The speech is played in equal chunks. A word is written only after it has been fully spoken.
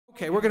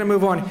Okay, we're going to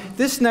move on.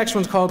 This next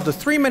one's called the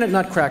 3-Minute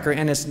Nutcracker,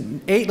 and it's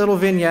 8 little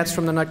vignettes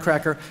from the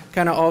Nutcracker,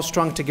 kind of all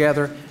strung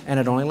together, and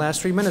it only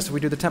lasts 3 minutes if we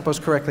do the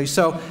tempos correctly.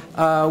 So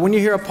when you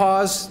hear a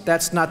pause,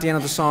 that's not the end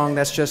of the song,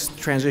 that's just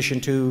transition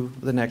to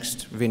the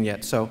next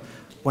vignette. So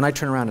when I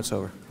turn around, it's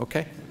over,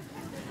 okay?